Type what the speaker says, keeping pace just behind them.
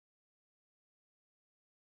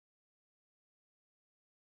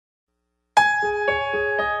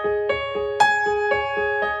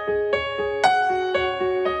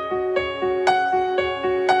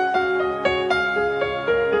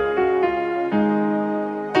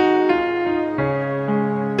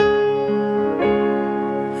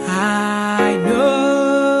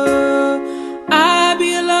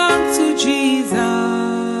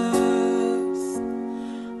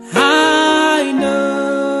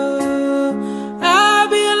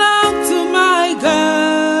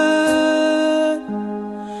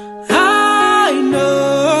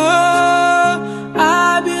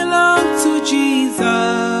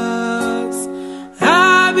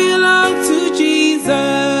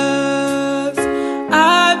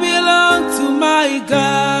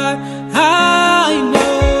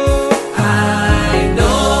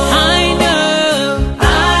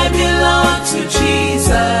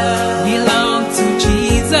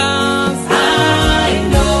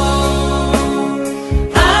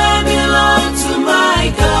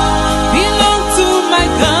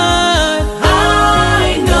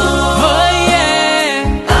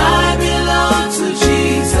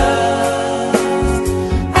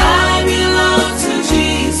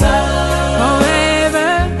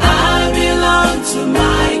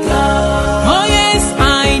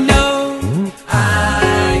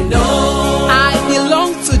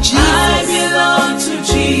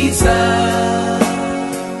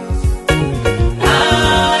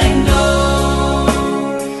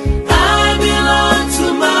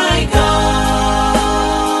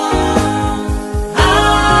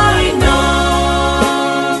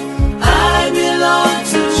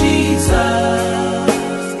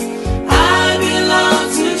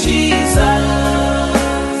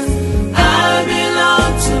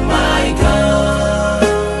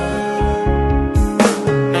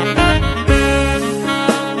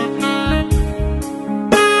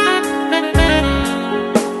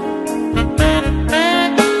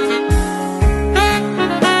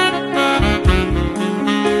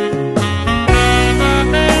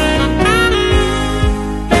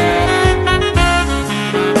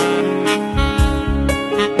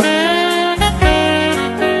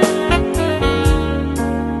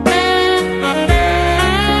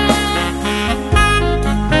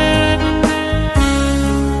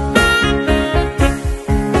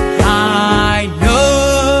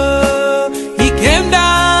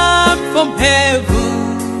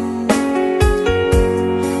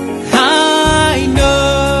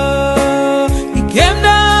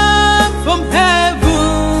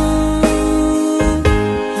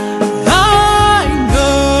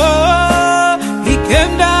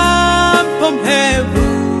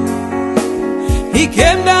He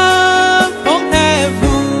came down from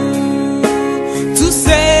heaven to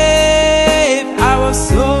save our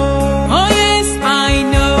soul. Oh yes, I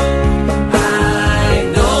know, I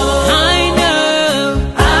know, I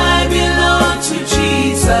know, I belong to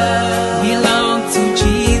Jesus, belong to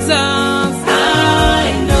Jesus.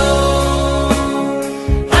 I know,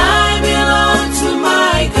 I belong to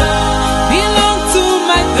my God, belong to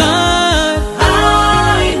my God.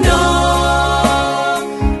 I know,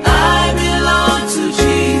 I belong to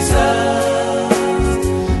Jesus,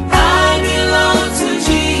 I belong to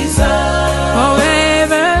Jesus.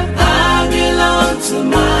 Forever, I belong to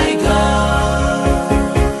my God.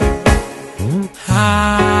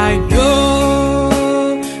 I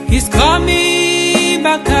know He's coming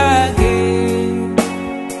back again.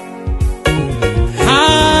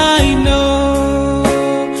 I know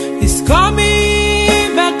He's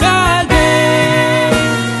coming back again.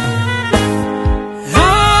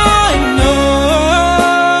 I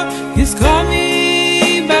know He's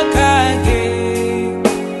coming back again.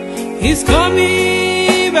 He's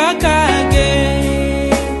coming back again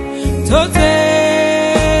to take